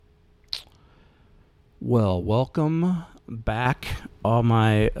Well, welcome back, all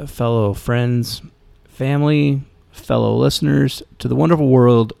my fellow friends, family, fellow listeners, to the wonderful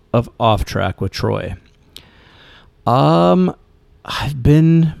world of Off Track with Troy. I've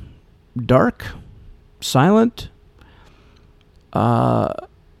been dark, silent, in a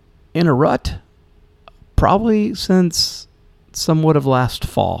rut, probably since somewhat of last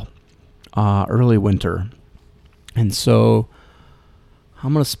fall, early winter. And so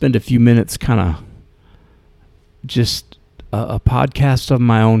I'm going to spend a few minutes kind of just a podcast of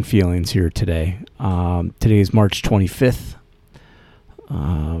my own feelings here today. Today is March 25th,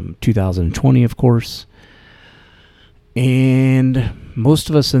 2020, of course. And most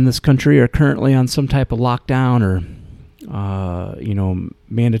of us in this country are currently on some type of lockdown or,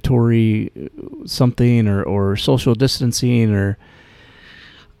 mandatory something or social distancing or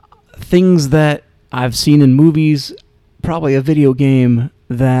things that I've seen in movies, probably a video game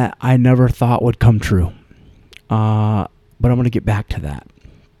that I never thought would come true. But I'm going to get back to that.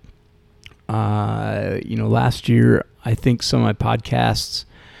 Last year, I think some of my podcasts,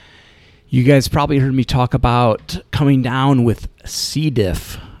 you guys probably heard me talk about coming down with C.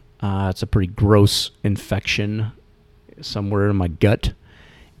 diff. It's a pretty gross infection somewhere in my gut.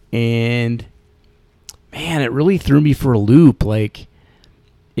 And, man, it really threw me for a loop. Like,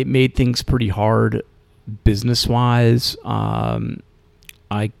 it made things pretty hard business-wise.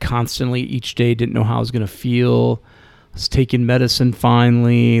 I constantly, each day, didn't know how I was going to feel. I was taking medicine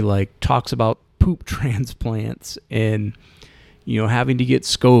finally, talks about poop transplants and, having to get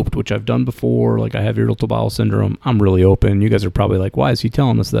scoped, which I've done before. Like, I have irritable bowel syndrome. I'm really open. You guys are probably like, why is he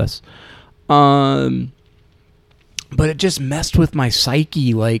telling us this? But it just messed with my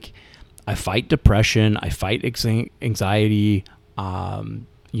psyche. Like, I fight depression. I fight anxiety. I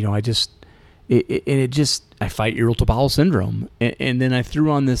fight irritable bowel syndrome. And then I threw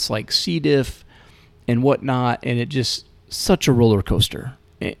on this C. diff and whatnot, and it just such a roller coaster.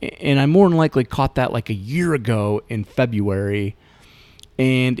 And I more than likely caught that a year ago in February.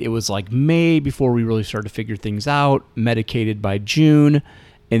 And it was May before we really started to figure things out, medicated by June.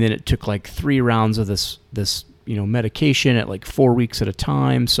 And then it took 3 rounds of this medication at 4 weeks at a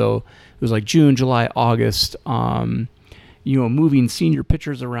time. So it was June, July, August, moving senior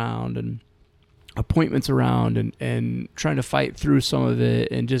pitchers around and appointments around and trying to fight through some of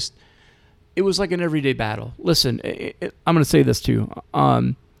it, and just it was like an everyday battle. Listen, I'm going to say this too.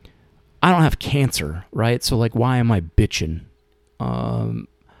 I don't have cancer, right? So why am I bitching? I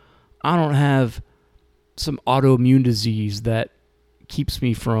don't have some autoimmune disease that keeps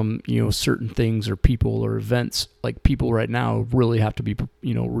me from certain things or people or events. People right now really have to be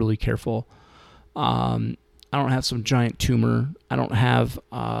really careful. I don't have some giant tumor. I don't have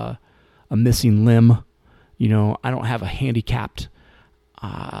a missing limb. I don't have a handicapped.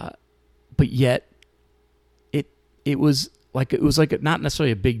 But yet, it was not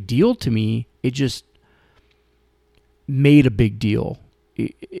necessarily a big deal to me. It just made a big deal.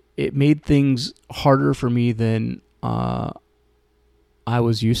 It made things harder for me than I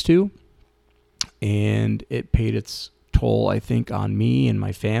was used to, and it paid its toll, I think, on me and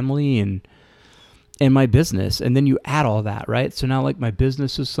my family and my business. And then you add all that, right? So now my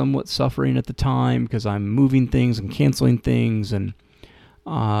business is somewhat suffering at the time because I'm moving things and canceling things, and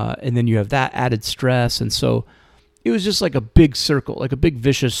then you have that added stress. And so it was just a big circle, a big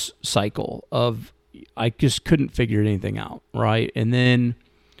vicious cycle of I just couldn't figure anything out, right? And then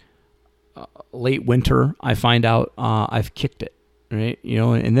late winter, I find out I've kicked it, right?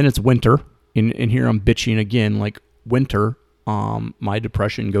 And then it's winter, and here I'm bitching again, winter. My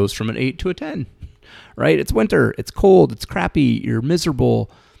depression goes from an 8 to a 10. Right? It's winter. It's cold. It's crappy. You're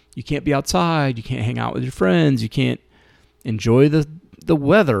miserable. You can't be outside. You can't hang out with your friends. You can't enjoy the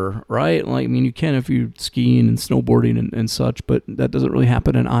weather, right? You can if you're skiing and snowboarding and such, but that doesn't really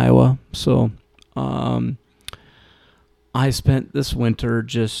happen in Iowa. So, I spent this winter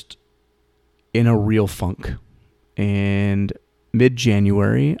just in a real funk. And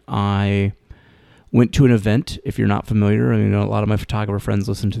mid-January, I went to an event. If you're not familiar, a lot of my photographer friends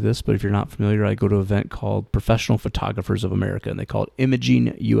listen to this, but if you're not familiar, I go to an event called Professional Photographers of America, and they call it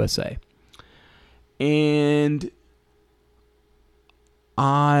Imaging USA. And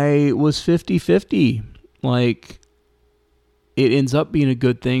I was 50-50. It ends up being a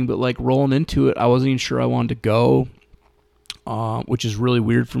good thing, but rolling into it, I wasn't even sure I wanted to go, which is really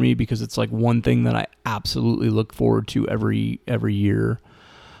weird for me because it's one thing that I absolutely look forward to every year.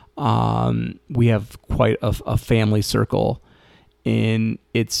 We have quite a family circle, and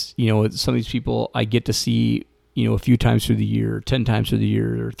it's some of these people I get to see, a few times through the year, 10 times through the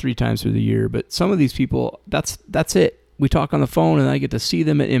year, or 3 times through the year. But some of these people, that's it. We talk on the phone and I get to see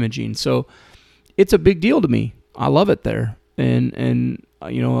them at Imaging. So it's a big deal to me. I love it there. And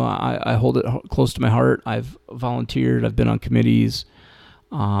I hold it close to my heart. I've volunteered. I've been on committees.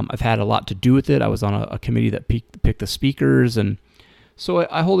 I've had a lot to do with it. I was on a committee that picked the speakers, and so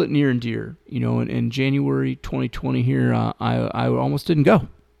I hold it near and dear. In January 2020 here, I almost didn't go.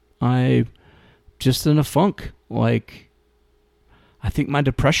 I just in a funk. Like, I think my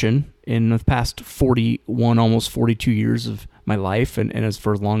depression in the past 41, almost 42 years of my life, and as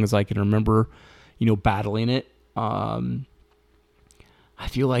for as long as I can remember, battling it, I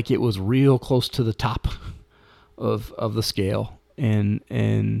feel like it was real close to the top of the scale,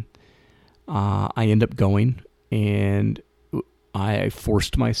 and I end up going, and I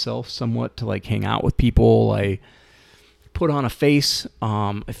forced myself somewhat to like hang out with people. I put on a face,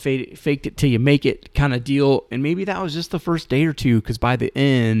 I faked it till you make it kind of deal, and maybe that was just the first day or two, because by the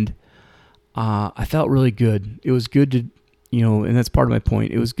end, I felt really good. It was good to, and that's part of my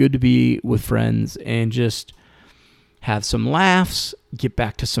point. It was good to be with friends and just have some laughs, get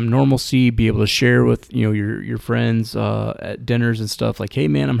back to some normalcy, be able to share with your friends at dinners and stuff. Like, hey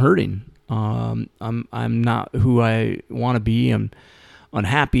man, I'm hurting. I'm not who I want to be. I'm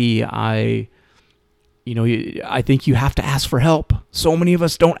unhappy. I think you have to ask for help. So many of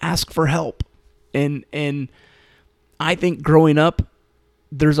us don't ask for help, and I think growing up,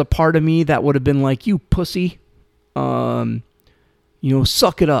 there's a part of me that would have been like, you pussy,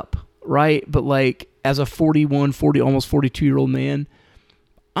 suck it up, right? But like, as a 40, almost 42-year-old man,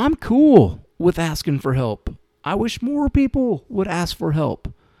 I'm cool with asking for help. I wish more people would ask for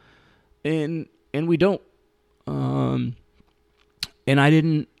help, and we don't. And I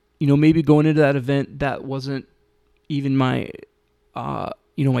didn't, maybe going into that event, that wasn't even my,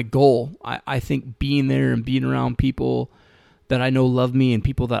 my goal. I think being there and being around people that I know love me and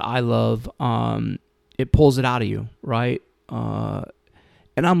people that I love, it pulls it out of you, right? And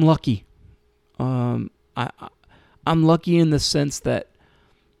I'm lucky. I'm lucky in the sense that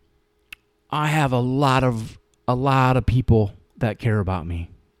I have a lot of people that care about me,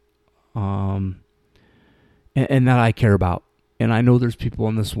 and that I care about. And I know there's people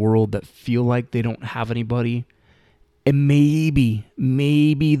in this world that feel like they don't have anybody. And maybe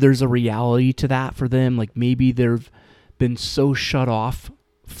there's a reality to that for them. Like, maybe they've been so shut off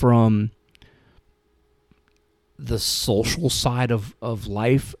from the social side of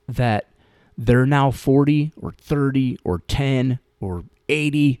life that they're now 40 or 30 or 10 or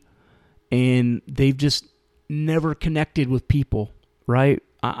 80, and they've just never connected with people, right?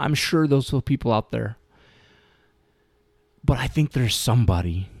 I'm sure those are people out there. But I think there's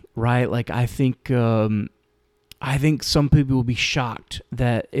somebody, right? Like, I think some people will be shocked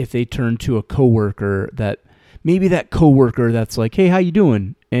that if they turn to a coworker, that maybe that coworker that's like, hey, how you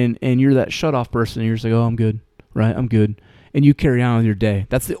doing? And you're that shut off person, and you're just like, oh, I'm good, right? I'm good. And you carry on with your day.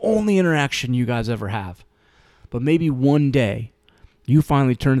 That's the only interaction you guys ever have. But maybe one day you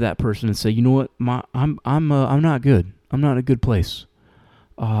finally turn to that person and say, you know what? I'm not good. I'm not in a good place.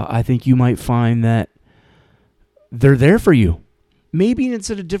 I think you might find that they're there for you. Maybe it's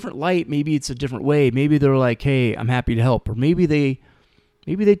in a different light. Maybe it's a different way. Maybe they're like, hey, I'm happy to help. Or maybe they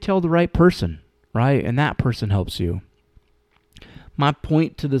tell the right person, right? And that person helps you. My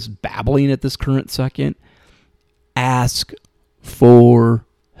point to this babbling at this current second, ask for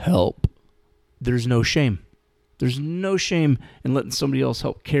help. There's no shame. There's no shame in letting somebody else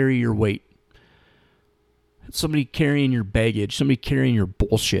help carry your weight. Somebody carrying your baggage, somebody carrying your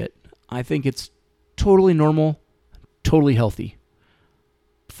bullshit. I think it's totally normal, totally healthy.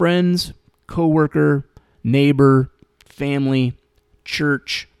 Friends, coworker, neighbor, family,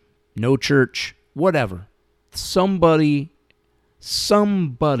 church, no church, whatever. Somebody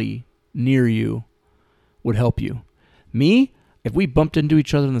near you would help you. Me, if we bumped into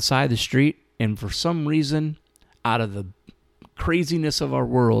each other on the side of the street and for some reason, out of the craziness of our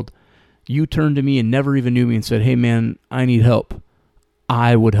world, you turned to me and never even knew me and said, hey man, I need help,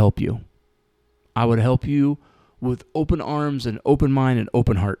 I would help you. I would help you with open arms and open mind and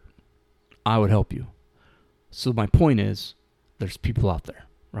open heart. I would help you. So my point is, there's people out there,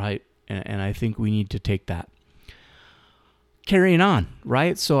 right? And I think we need to take that. Carrying on,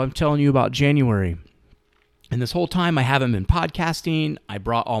 right? So I'm telling you about January. And this whole time I haven't been podcasting. I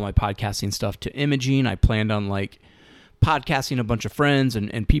brought all my podcasting stuff to Imaging. I planned on like podcasting a bunch of friends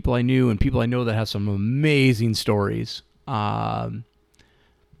and people I knew and people I know that have some amazing stories. And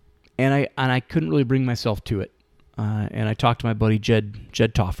I couldn't really bring myself to it. And I talked to my buddy Jed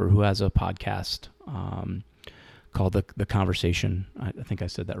Toffer, who has a podcast called The Conversation. I think I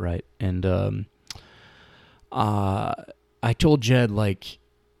said that right. And I told Jed, like,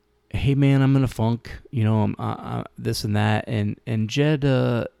 hey man, I'm in a funk, I'm this and that. And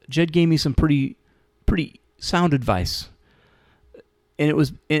Jed gave me some pretty pretty sound advice. And it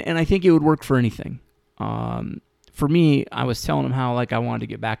was, and I think it would work for anything. For me, I was telling him how like I wanted to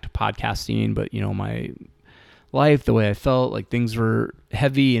get back to podcasting, but my life, the way I felt, like things were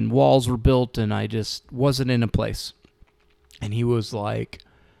heavy and walls were built and I just wasn't in a place. And he was like,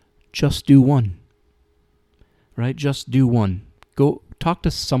 just do one, right? Just do one. Go talk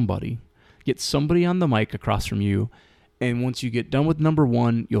to somebody, get somebody on the mic across from you. And once you get done with number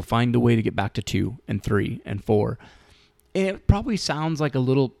 1, you'll find a way to get back to 2 and 3 and 4. And it probably sounds like a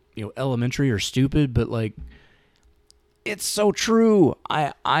little, elementary or stupid, but like, it's so true.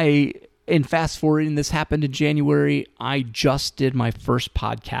 And fast forwarding, this happened in January. I just did my first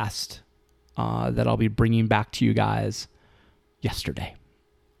podcast that I'll be bringing back to you guys yesterday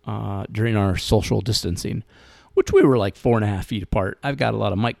during our social distancing, which we were like 4.5 feet apart. I've got a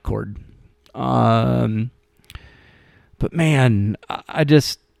lot of mic cord. But man,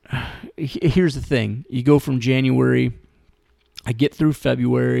 here's the thing. You go from January, I get through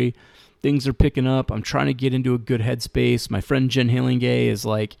February, things are picking up. I'm trying to get into a good headspace. My friend Jen Hillingay is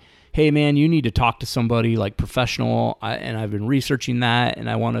like, hey man, you need to talk to somebody like professional. And I've been researching that, and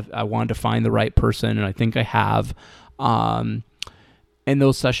I wanted to find the right person, and I think I have. And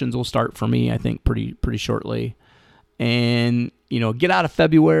those sessions will start for me, I think, pretty shortly. And get out of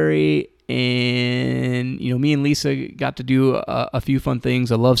February, and me and Lisa got to do a few fun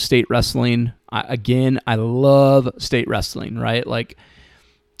things. I love state wrestling. I love state wrestling, right? Like,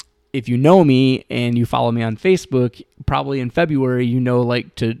 if you know me and you follow me on Facebook, probably in February,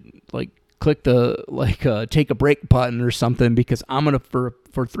 like to click the take a break button or something, because I'm gonna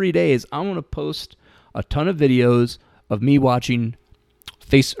for 3 days I'm gonna post a ton of videos of me watching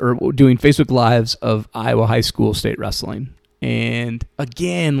doing Facebook Lives of Iowa high school state wrestling. And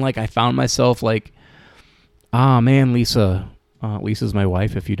again, like I found myself like, man, Lisa's my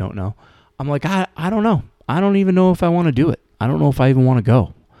wife, if you don't know. I'm like, I don't know. I don't even know if I want to do it. I don't know if I even want to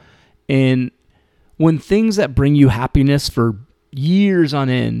go. And when things that bring you happiness for years on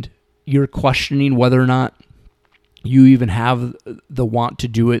end, you're questioning whether or not you even have the want to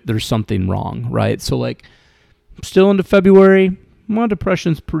do it, there's something wrong, right? So like, still into February, my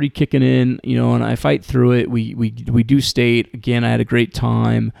depression's pretty kicking in, and I fight through it. We do state. Again, I had a great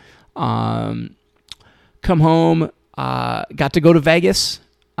time. Come home, got to go to Vegas.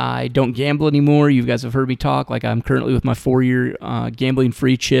 I don't gamble anymore. You guys have heard me talk. Like, I'm currently with my 4-year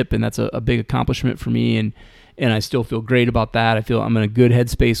gambling-free chip, and that's a big accomplishment for me, and I still feel great about that. I feel I'm in a good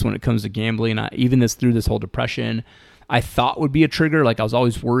headspace when it comes to gambling. Even through this whole depression, I thought would be a trigger. Like, I was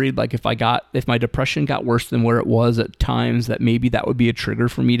always worried, like if my depression got worse than where it was at times, that maybe that would be a trigger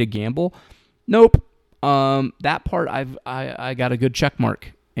for me to gamble. Nope. That part I got a good check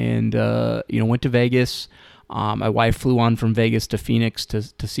mark, and went to Vegas. My wife flew on from Vegas to Phoenix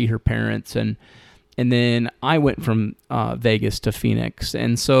to see her parents, and then I went from Vegas to Phoenix.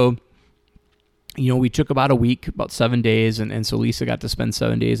 And so, we took about a week, about 7 days, and so Lisa got to spend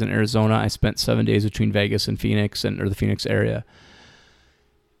 7 days in Arizona. I spent 7 days between Vegas and Phoenix, or the Phoenix area.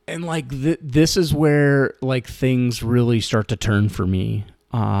 And like this is where like things really start to turn for me.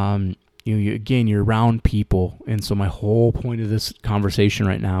 You're around people, and so my whole point of this conversation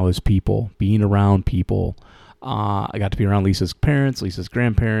right now is people, being around people. I got to be around Lisa's parents, Lisa's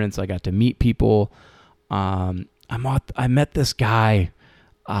grandparents. I got to meet people. I met this guy.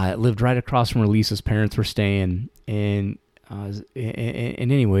 Lived right across from where Lisa's parents were staying, and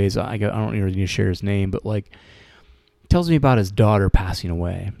anyways, I don't really need to share his name, but like, tells me about his daughter passing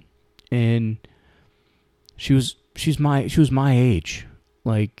away, and she was my age,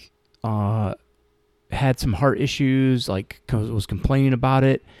 like, had some heart issues, like was complaining about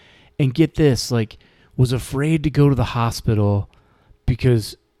it, and get this, like, was afraid to go to the hospital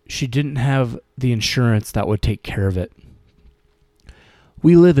because she didn't have the insurance that would take care of it.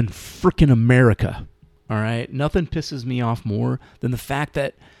 We live in frickin' America, all right? Nothing pisses me off more than the fact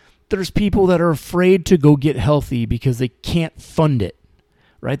that there's people that are afraid to go get healthy because they can't fund it,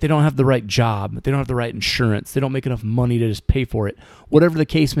 right? They don't have the right job. They don't have the right insurance. They don't make enough money to just pay for it, whatever the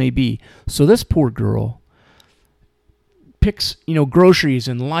case may be. So this poor girl picks, groceries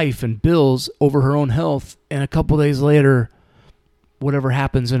and life and bills over her own health, and a couple days later, whatever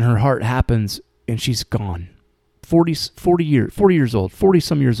happens in her heart happens, and she's gone. 40 years old,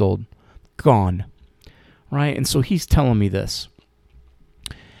 40-some years old, gone, right? And so he's telling me this,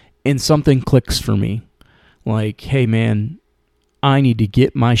 and something clicks for me. Like, hey, man, I need to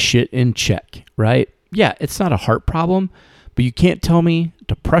get my shit in check, right? Yeah, it's not a heart problem, but you can't tell me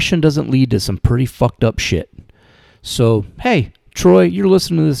depression doesn't lead to some pretty fucked up shit. So, hey, Troy, you're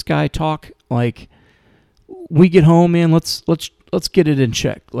listening to this guy talk. Like, we get home, man, let's let's get it in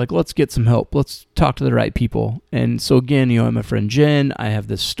check. Like, let's get some help. Let's talk to the right people. And so again, I have my friend Jen. I have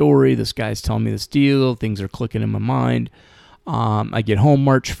this story. This guy's telling me this deal. Things are clicking in my mind. I get home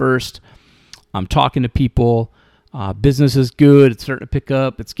March 1st. I'm talking to people. Business is good. It's starting to pick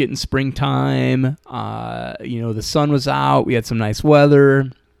up. It's getting springtime. The sun was out. We had some nice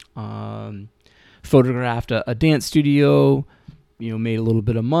weather. Photographed a dance studio. Made a little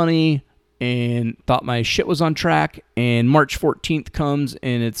bit of money. And thought my shit was on track, and March 14th comes,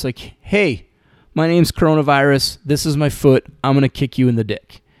 and it's like, hey, my name's coronavirus. This is my foot. I'm gonna kick you in the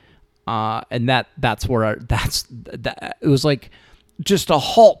dick. And that's where it was like just a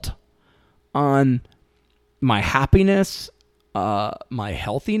halt on my happiness, my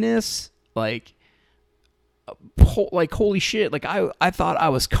healthiness, like holy shit. Like I thought I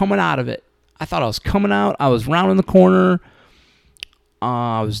was coming out of it. I thought I was coming out. I was rounding the corner.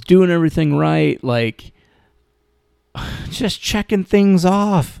 I was doing everything right, like just checking things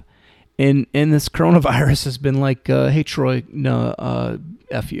off. And this coronavirus has been like, hey, Troy, no,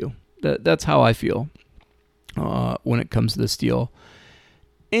 F you. That's how I feel when it comes to this deal.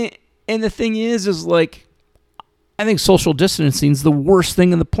 And the thing is like, I think social distancing is the worst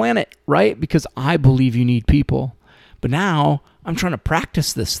thing on the planet, right? Because I believe you need people. But now I'm trying to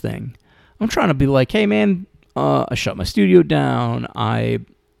practice this thing. I'm trying to be like, hey, man, I shut my studio down. I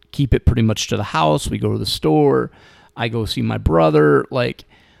keep it pretty much to the house. We go to the store. I go see my brother. Like,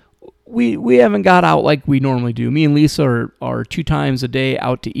 we haven't got out like we normally do. Me and Lisa are 2 times a day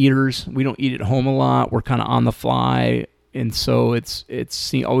out to eaters. We don't eat at home a lot. We're kind of on the fly. And so it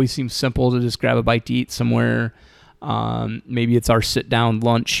always seems simple to just grab a bite to eat somewhere. Maybe it's our sit-down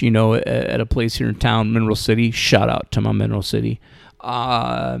lunch, at a place here in town, Mineral City. Shout out to my Mineral City.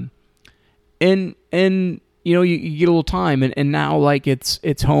 You get a little time, and now like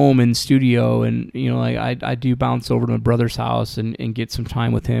it's home and studio, and like I do bounce over to my brother's house and get some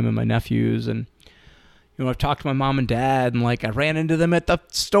time with him and my nephews, and I've talked to my mom and dad, and like I ran into them at the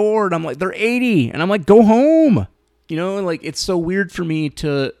store, and I'm like, they're 80, and I'm like, go home, like it's so weird for me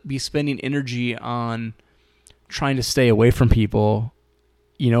to be spending energy on trying to stay away from people,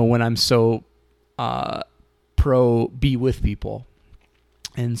 when I'm so pro be with people,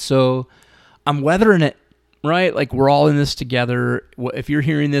 and so I'm weathering it. Right? Like, we're all in this together. If you're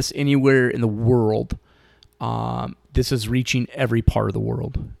hearing this anywhere in the world, this is reaching every part of the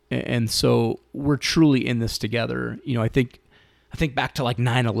world. And so we're truly in this together. I think back to like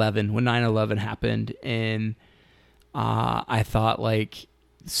 9/11, when 9/11 happened, and I thought, like,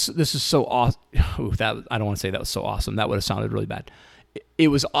 this is so awesome. I don't want to say that was so awesome. That would have sounded really bad. It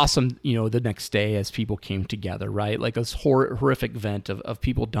was awesome, the next day as people came together, right? Like this horrific event of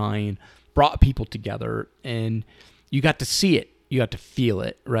people dying brought people together, and you got to see it. You got to feel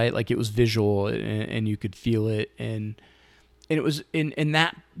it, right? Like it was visual, and you could feel it. And it was in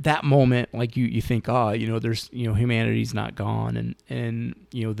that moment, like you think, there's, humanity's not gone. And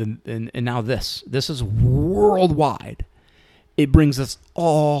now this is worldwide. It brings us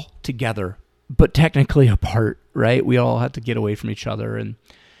all together, but technically apart, right? We all have to get away from each other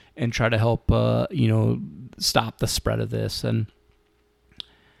and try to help, stop the spread of this. And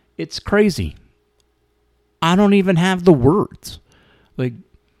it's crazy. I don't even have the words. Like,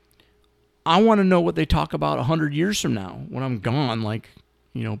 I want to know what they talk about 100 years from now when I'm gone. Like,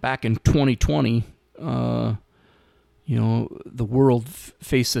 back in 2020, the world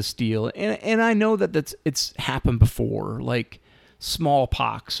faced this deal. And I know that it's happened before, like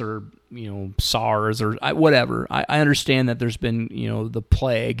smallpox or, SARS or whatever. I understand that there's been, the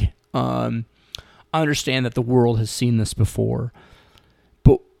plague. I understand that the world has seen this before.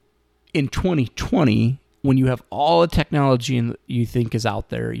 But in 2020, when you have all the technology and you think is out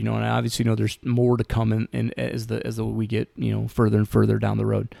there, and I obviously know there's more to come in as we get, further and further down the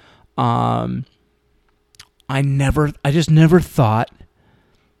road. I just never thought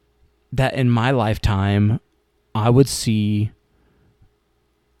that in my lifetime I would see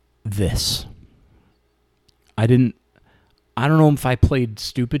this. I don't know if I played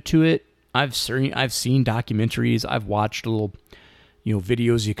stupid to it. I've seen documentaries. I've watched little,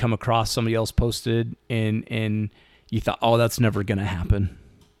 videos you come across somebody else posted, and you thought, oh, that's never going to happen.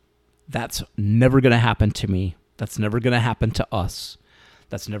 That's never going to happen to me. That's never going to happen to us.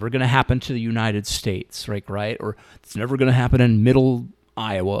 That's never going to happen to the United States, right? Or it's never going to happen in middle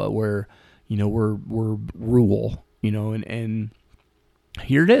Iowa where, we're rural, and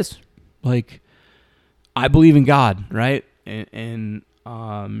here it is. Like, I believe in God, right? And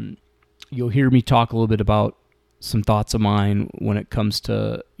you'll hear me talk a little bit about some thoughts of mine when it comes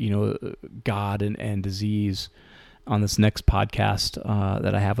to, God and disease on this next podcast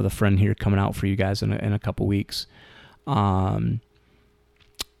that I have with a friend here coming out for you guys in a couple weeks. I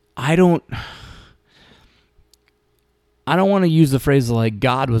don't want to use the phrase like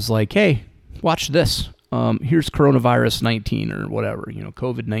God was like, hey, watch this. Here's coronavirus 19 or whatever,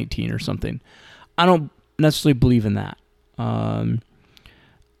 COVID-19 or something. I don't necessarily believe in that. I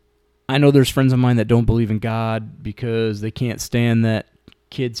know there's friends of mine that don't believe in God because they can't stand that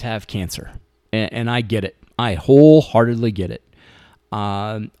kids have cancer. And I get it. I wholeheartedly get it.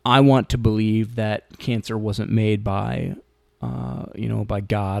 I want to believe that cancer wasn't made by, by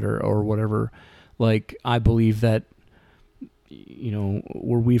God or whatever. Like, I believe that,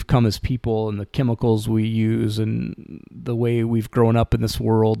 where we've come as people and the chemicals we use and the way we've grown up in this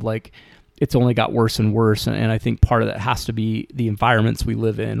world, like, it's only got worse and worse. And I think part of that has to be the environments we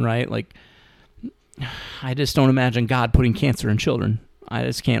live in, right? Like, I just don't imagine God putting cancer in children. I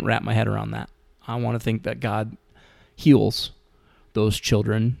just can't wrap my head around that. I want to think that God heals those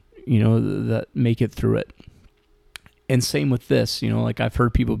children, that make it through it. And same with this, like I've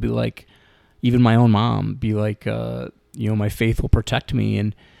heard people be like, even my own mom be like, my faith will protect me.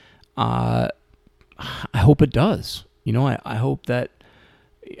 And I hope it does. I hope that,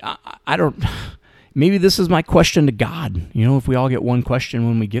 I don't, maybe this is my question to God. If we all get one question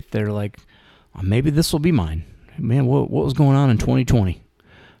when we get there, like, maybe this will be mine. Man, what was going on in 2020?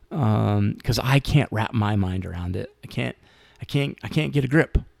 Because I can't wrap my mind around it. I can't get a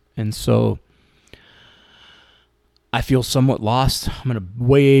grip. And so I feel somewhat lost. I'm in a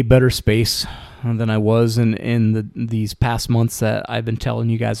way better space than I was in these past months that I've been telling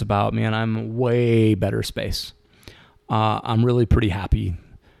you guys about. Man, I'm in a way better space. I'm really pretty happy.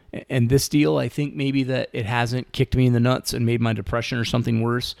 And this deal, I think maybe that it hasn't kicked me in the nuts and made my depression or something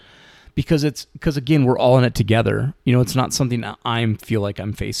worse. Because again, we're all in it together. It's not something that I feel like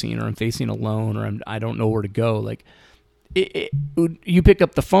I'm facing or I'm facing alone or I don't know where to go. Like, you pick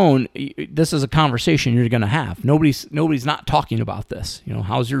up the phone, this is a conversation you're going to have. Nobody's not talking about this.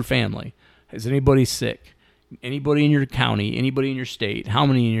 How's your family? Is anybody sick? Anybody in your county? Anybody in your state? How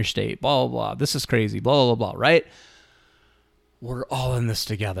many in your state? Blah, blah, blah. This is crazy. Blah, blah, blah, right? We're all in this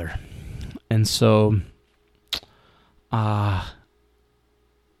together. And so, I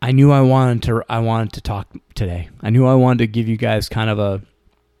knew I wanted to talk today. I knew I wanted to give you guys kind of a,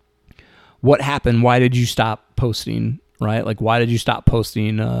 what happened? Why did you stop posting? Right? Like, why did you stop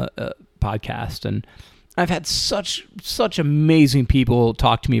posting a podcast? And I've had such amazing people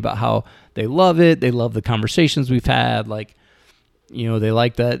talk to me about how they love it. They love the conversations we've had. Like, they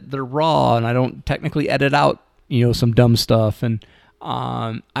like that they're raw and I don't technically edit out, some dumb stuff. And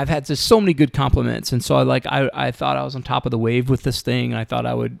I've had just so many good compliments. And so I thought I was on top of the wave with this thing. And I thought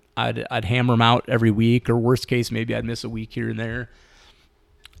I'd hammer them out every week, or worst case, maybe I'd miss a week here and there.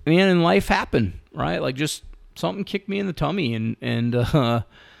 And life happened, right? Like, just something kicked me in the tummy and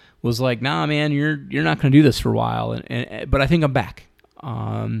was like, nah, man, you're not going to do this for a while. But I think I'm back.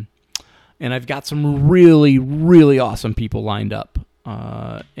 And I've got some really, really awesome people lined up.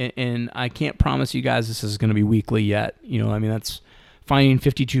 And I can't promise you guys this is going to be weekly yet. That's finding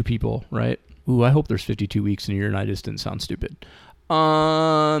 52 people, right? Ooh, I hope there's 52 weeks in a year and I just didn't sound stupid.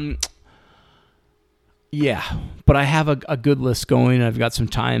 Yeah, but I have a good list going. I've got some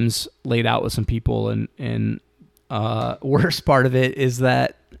times laid out with some people, and worst part of it is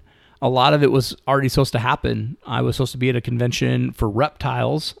that a lot of it was already supposed to happen. I was supposed to be at a convention for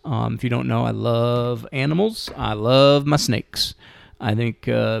reptiles. If you don't know, I love animals. I love my snakes. I think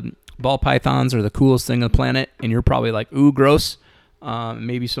ball pythons are the coolest thing on the planet, and you're probably like, ooh, gross.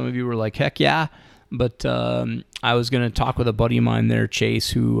 Maybe some of you were like, heck yeah. But I was going to talk with a buddy of mine there, Chase,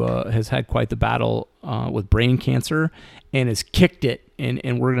 who has had quite the battle with brain cancer and has kicked it.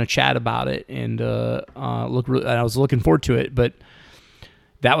 And we're going to chat about it. And I was looking forward to it. But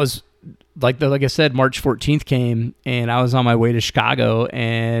that was, like I said, March 14th came, and I was on my way to Chicago.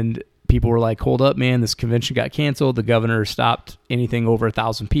 And people were like, hold up, man, this convention got canceled. The governor stopped anything over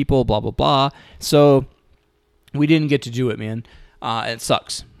 1,000 people, blah, blah, blah. So we didn't get to do it, man. It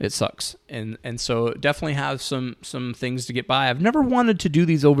sucks. And so definitely have some things to get by. I've never wanted to do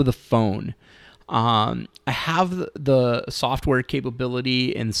these over the phone. I have the software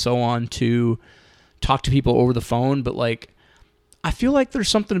capability and so on to talk to people over the phone, but like, I feel like there's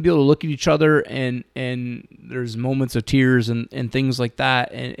something to be able to look at each other and there's moments of tears and things like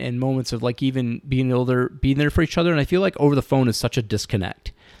that. And moments of like even being there for each other. And I feel like over the phone is such a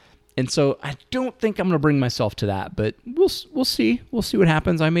disconnect. And so I don't think I'm going to bring myself to that, but we'll see. We'll see what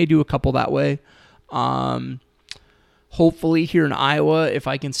happens. I may do a couple that way. Hopefully here in Iowa, if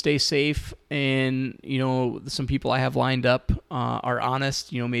I can stay safe and, some people I have lined up are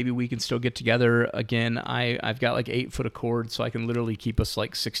honest, maybe we can still get together again. I've got like 8 foot of cord, so I can literally keep us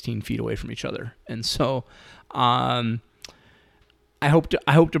like 16 feet away from each other. And so I hope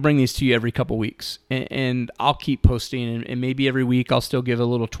to bring these to you every couple weeks, and I'll keep posting, and maybe every week I'll still give a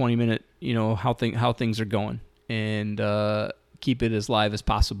little 20-minute, how things are going, and keep it as live as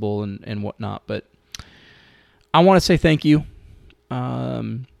possible and whatnot. But I want to say thank you.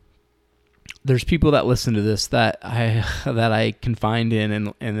 There's people that listen to this that I can find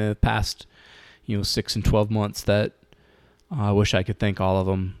in the past 6 and 12 months that I wish I could thank all of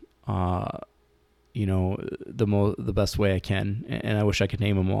them. The best way I can, and I wish I could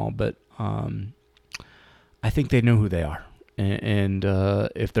name them all, but I think they know who they are, and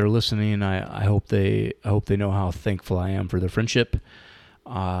if they're listening, I hope they know how thankful I am for their friendship.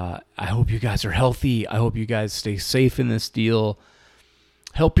 I hope you guys are healthy. I hope you guys stay safe in this deal.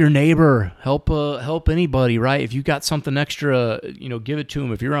 Help your neighbor. Help anybody, right? If you got something extra, give it to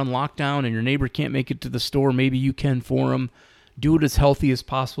them. If you're on lockdown and your neighbor can't make it to the store, maybe you can for them. Do it as healthy as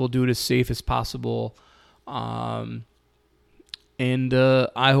possible. Do it as safe as possible. And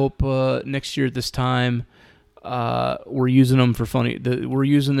I hope next year at this time we're using them for funny. We're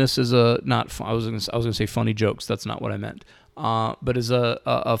using this as I was gonna say funny jokes. That's not what I meant. But as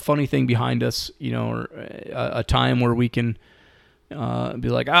a funny thing behind us, or a time where we can be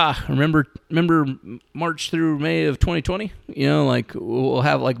like, remember March through May of 2020. We'll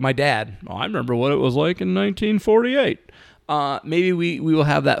have like my dad. Oh, I remember what it was like in 1948. Maybe we will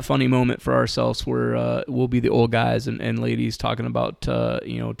have that funny moment for ourselves where we'll be the old guys and ladies talking about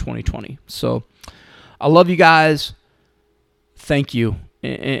 2020. So I love you guys. Thank you,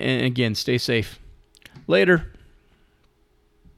 and again, stay safe. Later.